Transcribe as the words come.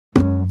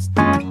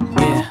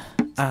Yeah,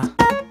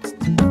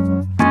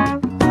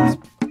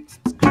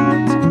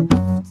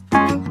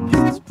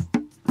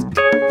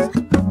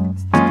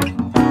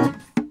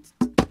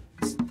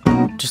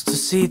 just to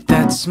see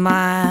that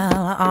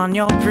smile on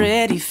your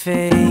pretty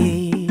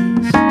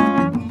face,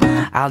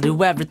 I'll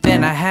do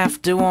everything I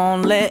have to,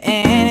 won't let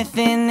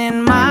anything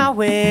in my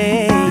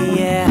way.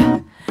 Yeah,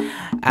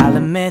 I'll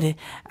admit it,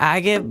 I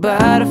get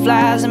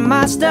butterflies in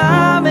my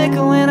stomach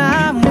when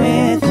I'm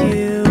with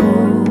you.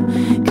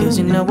 'Cause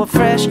you know we're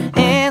fresh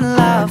in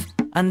love,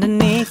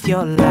 underneath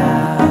your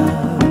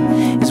love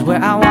is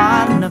where I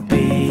wanna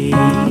be.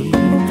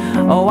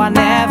 Oh, I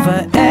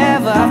never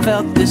ever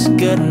felt this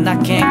good and I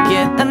can't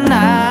get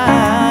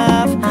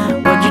enough.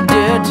 What you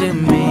do to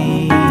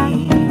me,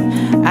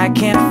 I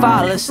can't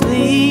fall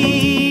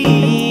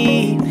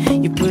asleep.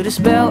 You put a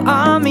spell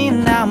on me,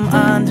 now I'm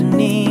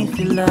underneath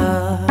your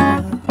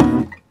love.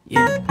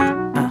 Yeah.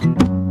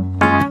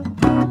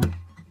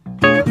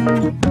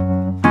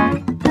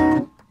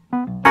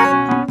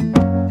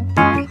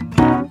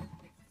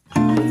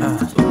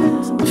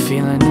 The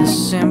feeling is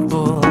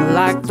simple,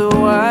 like the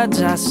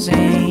words I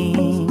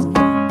sing.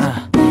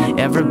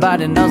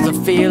 Everybody knows the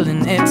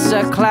feeling, it's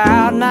a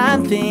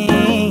cloud9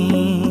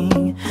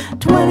 thing.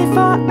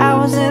 24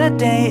 hours in a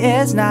day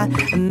is not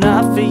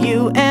enough for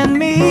you and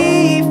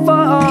me,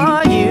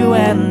 for you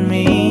and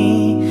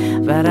me.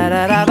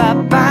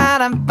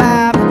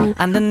 Ba-da-da-da-ba-ba-da-ba.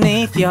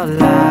 Underneath your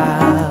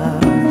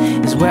love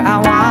is where I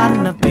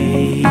wanna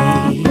be.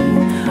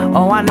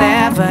 Oh, I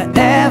never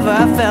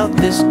ever felt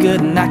this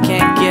good and I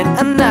can't get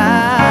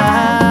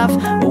enough.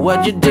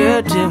 What you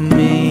do to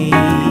me,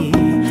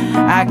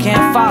 I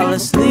can't fall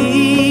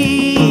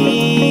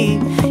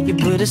asleep. You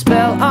put a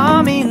spell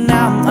on me,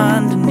 now I'm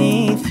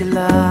underneath your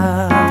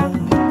love.